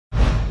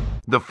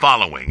The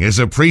following is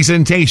a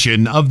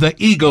presentation of the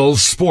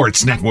Eagles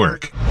Sports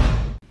Network.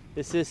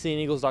 This is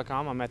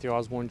SeeingEagles.com. I'm Matthew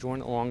Osborne,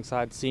 joined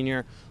alongside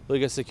senior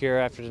Lucas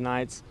Siqueira after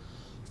tonight's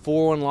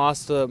 4-1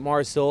 loss to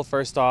Mars Hill.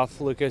 First off,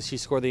 Lucas, you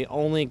scored the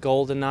only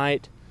goal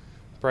tonight.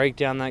 Break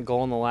down that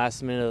goal in the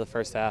last minute of the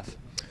first half.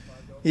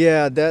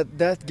 Yeah,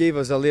 that gave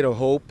us a little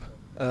hope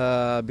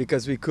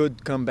because we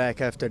could come back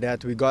after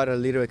that. We got a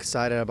little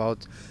excited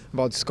about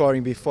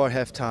scoring before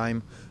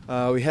halftime.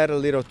 We had a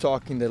little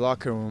talk in the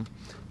locker room,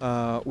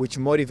 which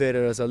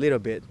motivated us a little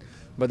bit.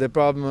 But the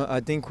problem,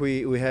 I think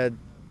we had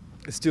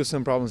still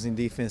some problems in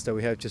defense that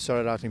we have to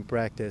sort out in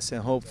practice,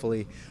 and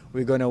hopefully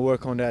we're going to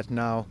work on that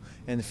now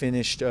and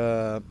finish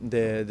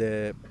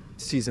the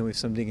season with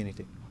some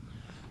dignity.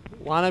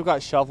 Lineup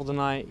got shuffled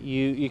tonight.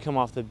 You come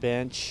off the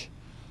bench.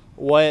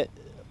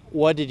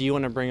 What did you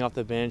want to bring off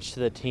the bench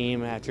to the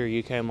team after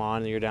you came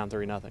on and you're down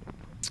 3-0?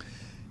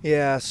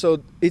 Yeah,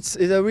 so it's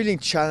a really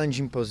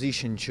challenging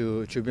position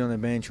to be on the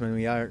bench when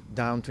we are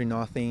down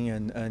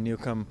 3-0 and you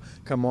come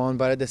on.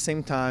 But at the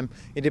same time,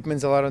 it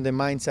depends a lot on the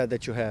mindset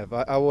that you have.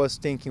 I was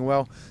thinking,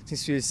 well,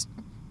 since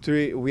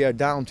we are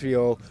down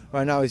 3-0,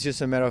 right now it's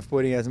just a matter of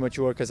putting as much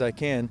work as I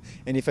can.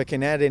 And if I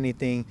can add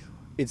anything,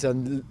 it's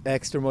an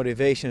extra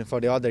motivation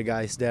for the other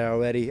guys that are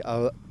already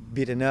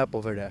beaten up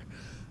over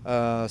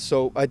there.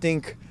 So I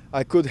think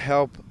I could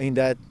help in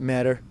that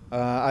matter.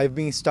 I've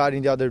been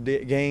starting the other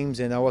games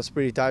and I was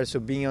pretty tired,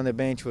 so being on the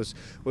bench was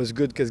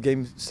good because it gave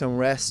me some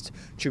rest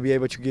to be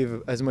able to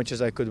give as much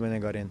as I could when I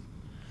got in.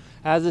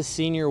 As a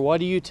senior, what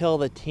do you tell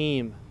the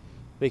team?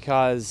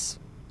 Because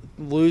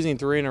losing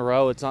 3 in a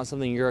row, it's not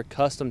something you're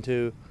accustomed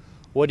to.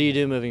 What do you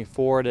do moving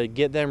forward to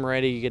get them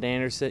ready? You get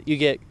Anderson, you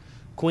get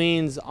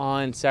Queens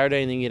on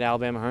Saturday, and then you get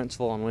Alabama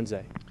Huntsville on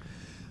Wednesday.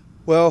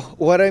 Well,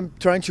 what I'm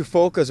trying to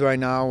focus right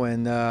now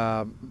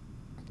and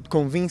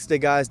convince the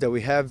guys that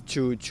we have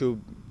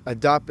to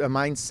adopt a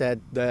mindset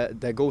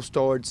that goes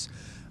towards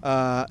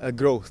a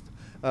growth.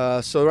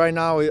 So right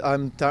now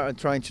I'm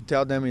trying to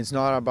tell them it's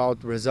not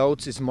about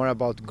results, it's more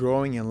about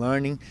growing and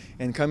learning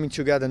and coming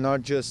together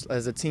not just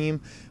as a team,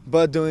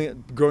 but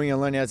growing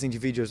and learning as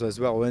individuals as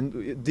well.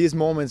 And these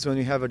moments when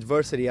we have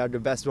adversity are the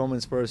best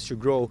moments for us to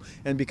grow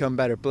and become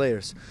better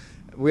players.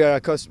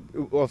 Of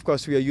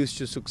course, we are used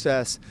to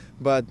success,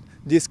 but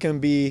this can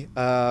be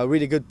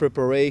really good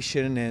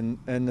preparation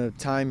and a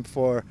time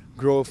for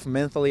growth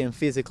mentally and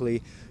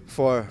physically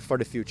for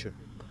the future.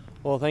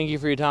 Well, thank you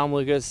for your time,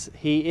 Lucas.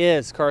 He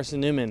is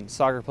Carson-Newman,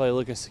 soccer player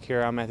Lucas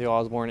Siqueira. I'm Matthew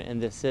Osborne,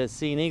 and this is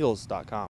SeeingEagles.com.